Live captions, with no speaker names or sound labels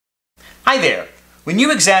Hi there! When you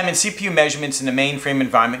examine CPU measurements in the mainframe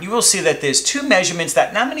environment, you will see that there's two measurements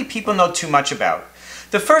that not many people know too much about.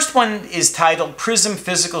 The first one is titled Prism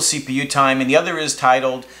Physical CPU Time, and the other is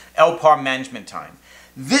titled LPAR Management Time.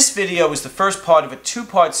 This video is the first part of a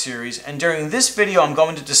two-part series, and during this video I'm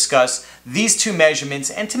going to discuss these two measurements,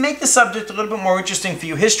 and to make the subject a little bit more interesting for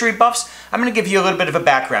you history buffs, I'm going to give you a little bit of a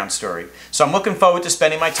background story. So I'm looking forward to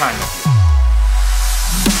spending my time with you.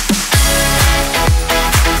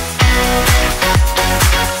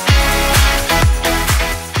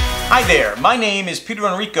 Hi there, my name is Peter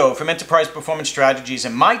Enrico from Enterprise Performance Strategies,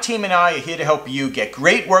 and my team and I are here to help you get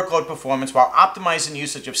great workload performance while optimizing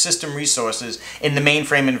usage of system resources in the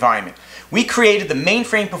mainframe environment. We created the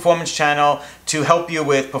Mainframe Performance Channel to help you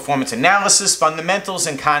with performance analysis, fundamentals,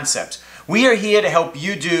 and concepts. We are here to help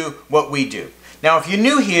you do what we do. Now, if you're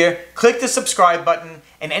new here, click the subscribe button,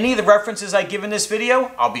 and any of the references I give in this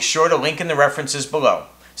video, I'll be sure to link in the references below.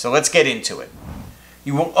 So let's get into it.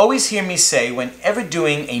 You will always hear me say, whenever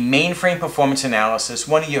doing a mainframe performance analysis,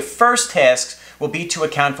 one of your first tasks will be to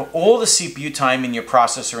account for all the CPU time in your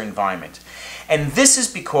processor environment. And this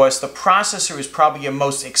is because the processor is probably your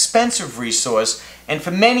most expensive resource, and for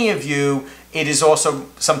many of you, it is also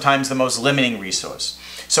sometimes the most limiting resource.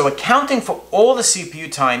 So accounting for all the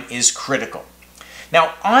CPU time is critical.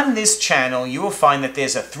 Now, on this channel, you will find that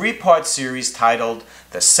there's a three-part series titled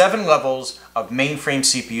The 7 Levels of Mainframe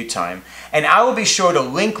CPU Time, and I will be sure to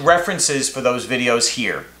link references for those videos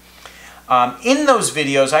here. In those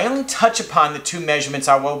videos, I only touch upon the two measurements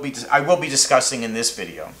I will be discussing in this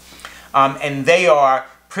video, and they are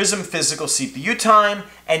Prism Physical CPU Time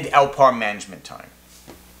and LPAR Management Time.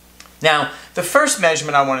 Now, the first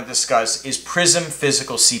measurement I want to discuss is Prism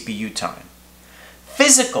Physical CPU Time.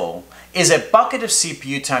 Physical is a bucket of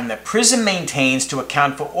CPU time that Prism maintains to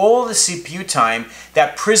account for all the CPU time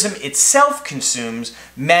that Prism itself consumes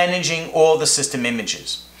managing all the system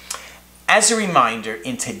images. As a reminder,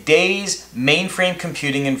 in today's mainframe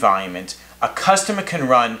computing environment, a customer can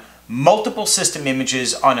run multiple system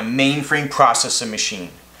images on a mainframe processor machine.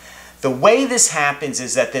 The way this happens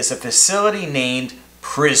is that there's a facility named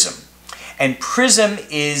Prism, and Prism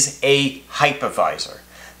is a hypervisor.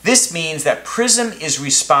 This means that Prism is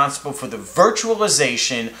responsible for the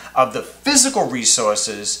virtualization of the physical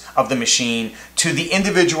resources of the machine to the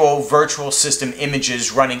individual virtual system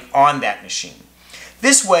images running on that machine.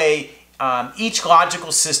 This way, each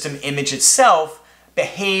logical system image itself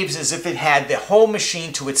behaves as if it had the whole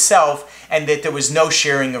machine to itself and that there was no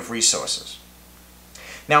sharing of resources.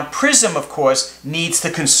 Now, Prism, of course, needs to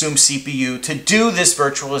consume CPU to do this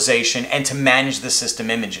virtualization and to manage the system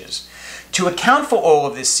images. To account for all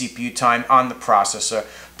of this CPU time on the processor,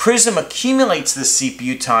 Prism accumulates the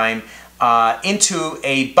CPU time into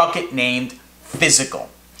a bucket named Physical.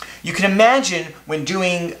 You can imagine when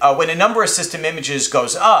a number of system images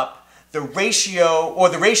goes up, the ratio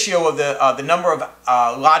of the number of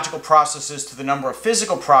logical processes to the number of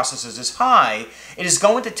physical processes is high. It is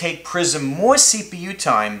going to take Prism more CPU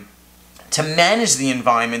time to manage the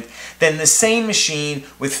environment than the same machine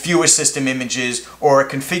with fewer system images or a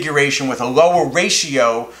configuration with a lower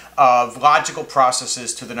ratio of logical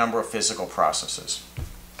processes to the number of physical processes.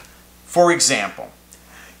 For example,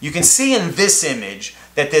 you can see in this image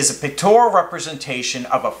that there's a pictorial representation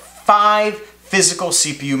of a 5 physical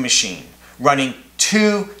CPU machine running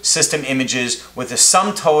 2 system images with a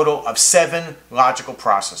sum total of 7 logical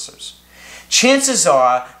processors. Chances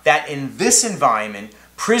are that in this environment,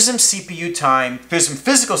 Prism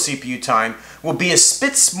Physical CPU time will be a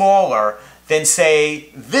bit smaller than,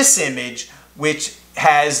 say, this image, which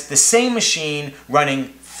has the same machine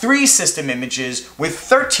running 3 system images with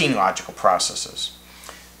 13 logical processes.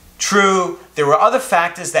 True, there were other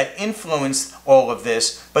factors that influenced all of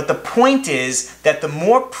this, but the point is that the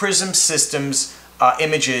more Prism systems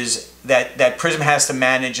images that Prism has to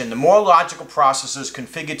manage and the more logical processors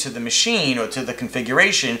configured to the machine or to the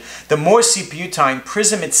configuration, the more CPU time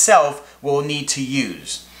Prism itself will need to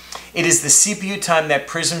use. It is the CPU time that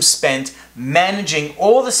Prism spent managing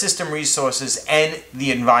all the system resources and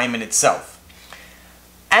the environment itself.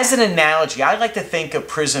 As an analogy, I like to think of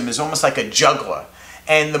Prism as almost like a juggler.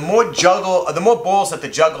 And the more balls that the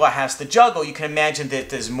juggler has to juggle, you can imagine that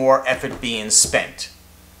there's more effort being spent.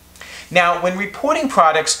 Now, when reporting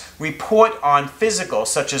products report on physical,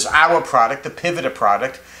 such as our product, the Pivotor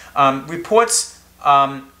product, reports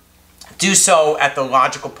do so at the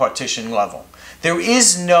logical partition level. There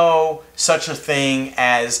is no such a thing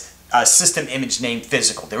as a system image named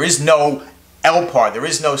physical. There is no LPAR, there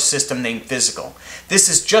is no system named physical. This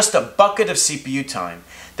is just a bucket of CPU time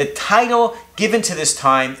the title given to this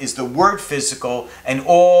time is the word physical, and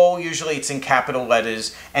usually it's in capital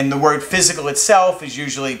letters, and the word physical itself is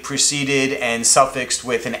usually preceded and suffixed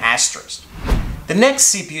with an asterisk. The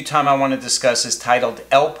next CPU time I want to discuss is titled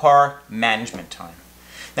LPAR management time.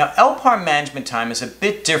 Now, LPAR management time is a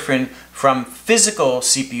bit different from physical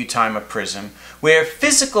CPU time of Prism, where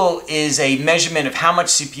physical is a measurement of how much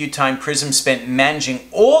CPU time Prism spent managing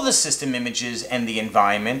all the system images and the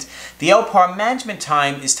environment. The LPAR management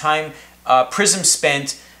time is time Prism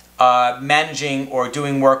spent managing or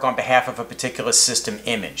doing work on behalf of a particular system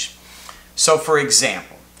image. So, for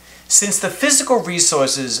example, since the physical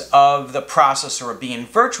resources of the processor are being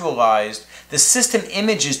virtualized, the system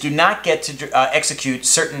images do not get to execute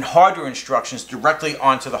certain hardware instructions directly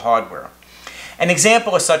onto the hardware. An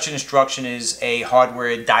example of such an instruction is a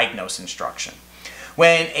hardware diagnose instruction.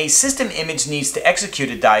 When a system image needs to execute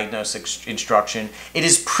a diagnose instruction, it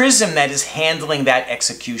is Prism that is handling that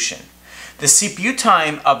execution. The CPU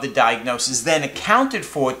time of the diagnose is then accounted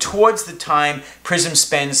for towards the time Prism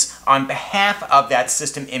spends on behalf of that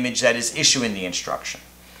system image that is issuing the instruction.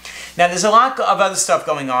 Now, there's a lot of other stuff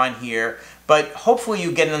going on here, but hopefully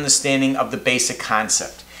you get an understanding of the basic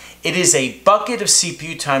concept. It is a bucket of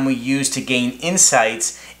CPU time we use to gain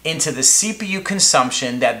insights into the CPU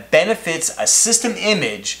consumption that benefits a system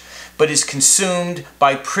image, but is consumed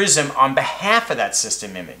by Prism on behalf of that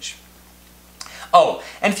system image. Oh,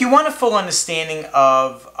 and if you want a full understanding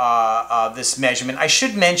of this measurement, I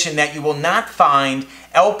should mention that you will not find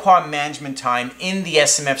LPAR management time in the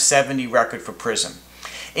SMF70 record for Prism.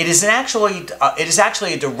 It is actually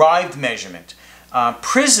a derived measurement.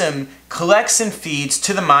 Prism collects and feeds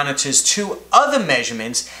to the monitors two other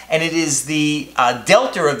measurements, and it is the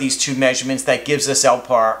delta of these two measurements that gives us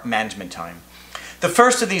LPAR management time. The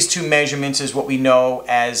first of these two measurements is what we know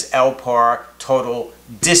as LPAR total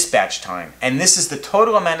dispatch time, and this is the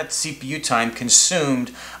total amount of CPU time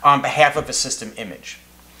consumed on behalf of a system image.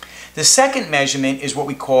 The second measurement is what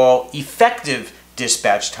we call effective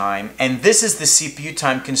dispatch time, and this is the CPU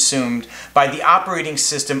time consumed by the operating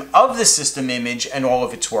system of the system image and all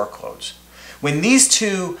of its workloads. When these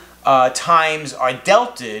two times are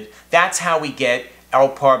delted, that's how we get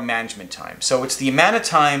LPAR management time. So it's the amount of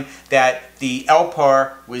time that the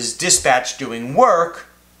LPAR was dispatched doing work.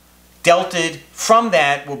 Delted from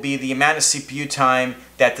that will be the amount of CPU time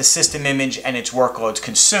that the system image and its workloads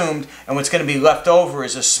consumed, and what's going to be left over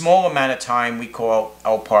is a small amount of time we call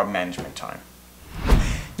LPAR management time.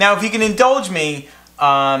 Now, if you can indulge me,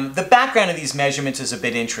 the background of these measurements is a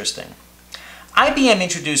bit interesting. IBM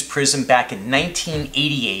introduced Prism back in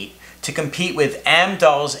 1988 to compete with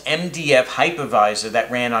Amdahl's MDF hypervisor that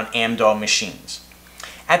ran on Amdahl machines.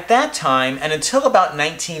 At that time, and until about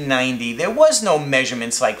 1990, there was no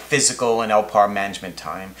measurements like physical and LPAR management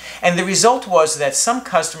time, and the result was that some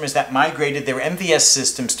customers that migrated their MVS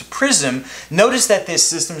systems to Prism noticed that their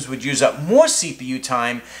systems would use up more CPU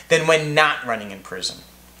time than when not running in Prism.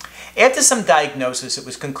 After some diagnosis, it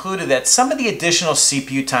was concluded that some of the additional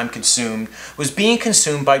CPU time consumed was being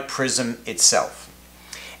consumed by Prism itself.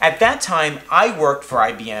 At that time, I worked for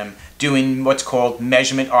IBM doing what's called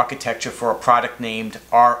measurement architecture for a product named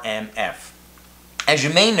RMF. As you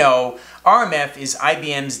may know, RMF is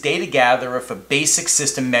IBM's data gatherer for basic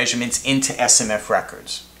system measurements into SMF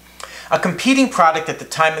records. A competing product at the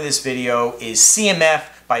time of this video is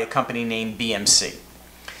CMF by a company named BMC.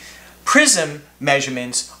 Prism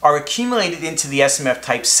measurements are accumulated into the SMF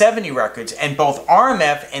Type 70 records, and both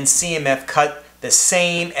RMF and CMF cut the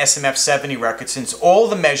same SMF70 record since all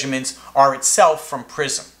the measurements are itself from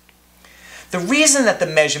Prism. The reason that the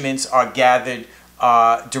measurements are gathered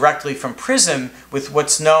directly from Prism with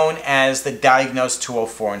what's known as the Diagnose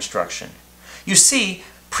 204 instruction. You see,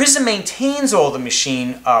 Prism maintains all the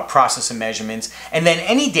machine processor measurements, and then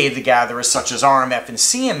any data gatherers such as RMF and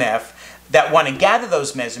CMF that want to gather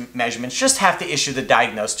those measurements just have to issue the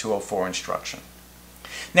Diagnose 204 instruction.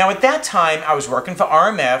 Now, at that time, I was working for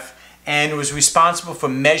RMF and was responsible for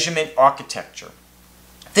measurement architecture.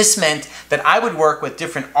 This meant that I would work with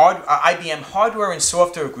different IBM hardware and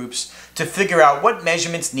software groups to figure out what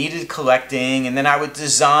measurements needed collecting, and then I would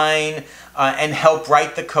design and help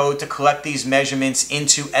write the code to collect these measurements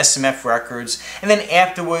into SMF records, and then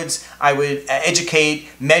afterwards I would educate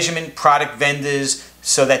measurement product vendors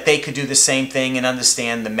so that they could do the same thing and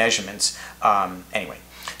understand the measurements. Anyway,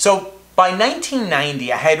 so by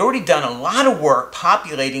 1990, I had already done a lot of work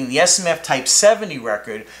populating the SMF Type 70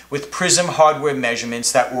 record with Prism hardware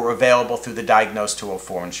measurements that were available through the Diagnose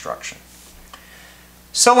 204 instruction.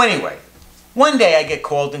 So anyway, one day I get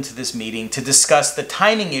called into this meeting to discuss the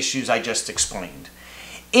timing issues I just explained.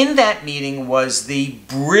 In that meeting was the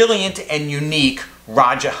brilliant and unique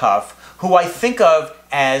Roger Huff, who I think of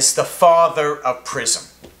as the father of Prism.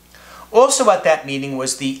 Also at that meeting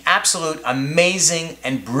was the absolute amazing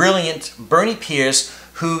and brilliant Bernie Pierce,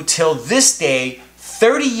 who till this day,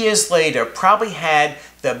 30 years later, probably had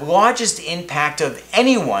the largest impact of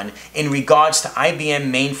anyone in regards to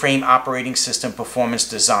IBM mainframe operating system performance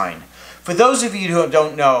design. For those of you who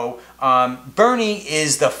don't know, Bernie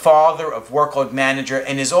is the father of Workload Manager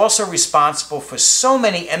and is also responsible for so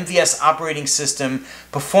many MVS operating system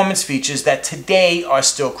performance features that today are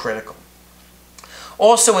still critical.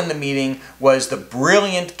 Also in the meeting was the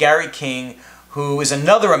brilliant Gary King, who is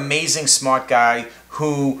another amazing smart guy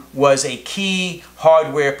who was a key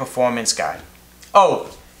hardware performance guy.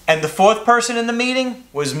 Oh, and the fourth person in the meeting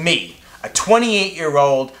was me, a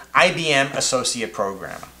 28-year-old IBM associate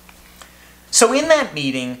programmer. So in that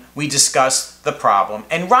meeting, we discussed the problem,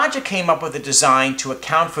 and Roger came up with a design to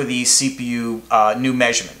account for these CPU new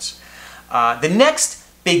measurements. The next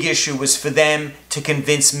big issue was for them to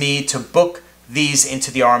convince me to book these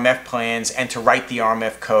into the RMF plans and to write the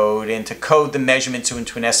RMF code and to code the measurements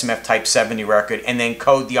into an SMF Type 70 record and then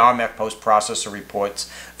code the RMF post-processor reports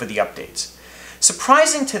for the updates.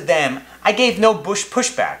 Surprising to them, I gave no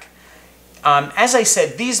pushback. As I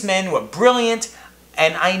said, these men were brilliant,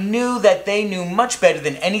 and I knew that they knew much better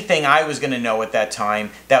than anything I was going to know at that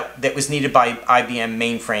time that was needed by IBM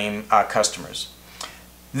mainframe customers.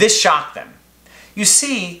 This shocked them. You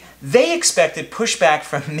see, they expected pushback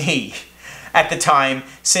from me at the time,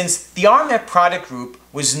 since the RMF product group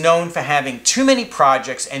was known for having too many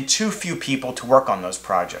projects and too few people to work on those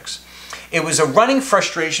projects. It was a running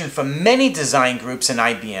frustration for many design groups in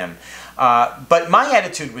IBM, but my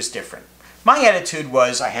attitude was different. My attitude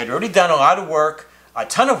was I had already done a lot of work, a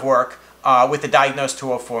ton of work with the Diagnose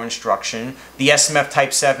 204 instruction, the SMF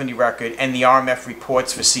Type 70 record, and the RMF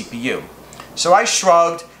reports for CPU. So I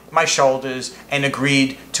shrugged my shoulders and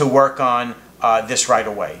agreed to work on this right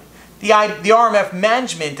away. The RMF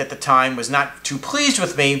management at the time was not too pleased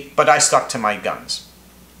with me, but I stuck to my guns.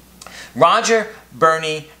 Roger,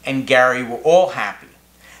 Bernie, and Gary were all happy.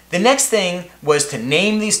 The next thing was to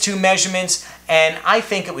name these two measurements, and I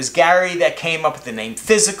think it was Gary that came up with the name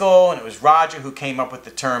physical, and it was Roger who came up with the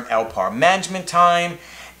term LPAR management time.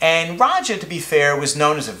 And Roger, to be fair, was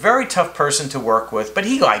known as a very tough person to work with, but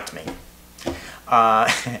he liked me.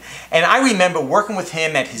 And I remember working with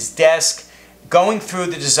him at his desk, going through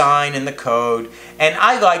the design and the code, and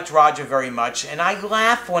I liked Roger very much, and I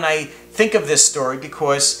laugh when I think of this story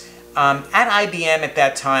because at IBM at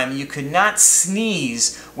that time, you could not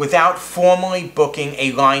sneeze without formally booking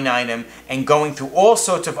a line item and going through all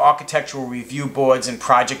sorts of architectural review boards and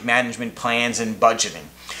project management plans and budgeting.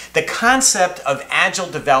 The concept of agile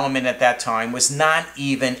development at that time was not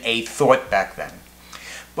even a thought back then.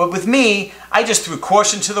 But with me, I just threw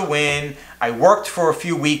caution to the wind. I worked for a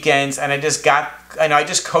few weekends, and I just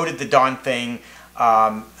coded the darn thing,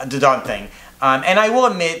 And I will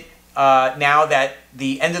admit, now that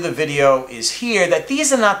the end of the video is here, that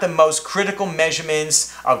these are not the most critical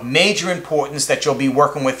measurements of major importance that you'll be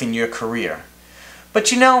working with in your career.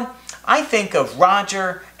 But you know, I think of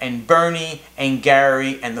Roger and Bernie and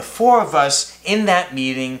Gary and the four of us in that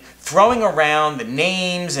meeting throwing around the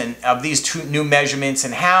names of these two new measurements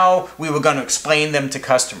and how we were going to explain them to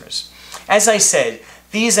customers. As I said,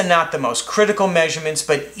 these are not the most critical measurements,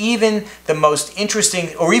 but even the most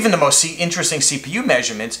interesting, or even the most interesting CPU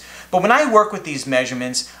measurements. But when I work with these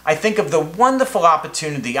measurements, I think of the wonderful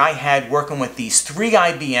opportunity I had working with these three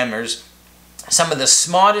IBMers, some of the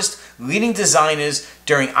smartest leading designers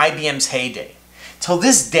during IBM's heyday. Till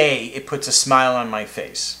this day, it puts a smile on my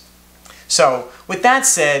face. So, with that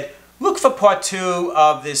said, look for part 2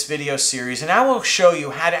 of this video series, and I will show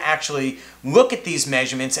you how to actually look at these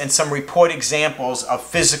measurements and some report examples of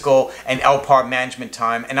physical and LPAR management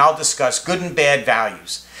time, and I'll discuss good and bad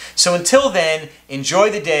values. So until then,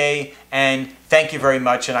 enjoy the day, and thank you very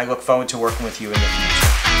much, and I look forward to working with you in the future.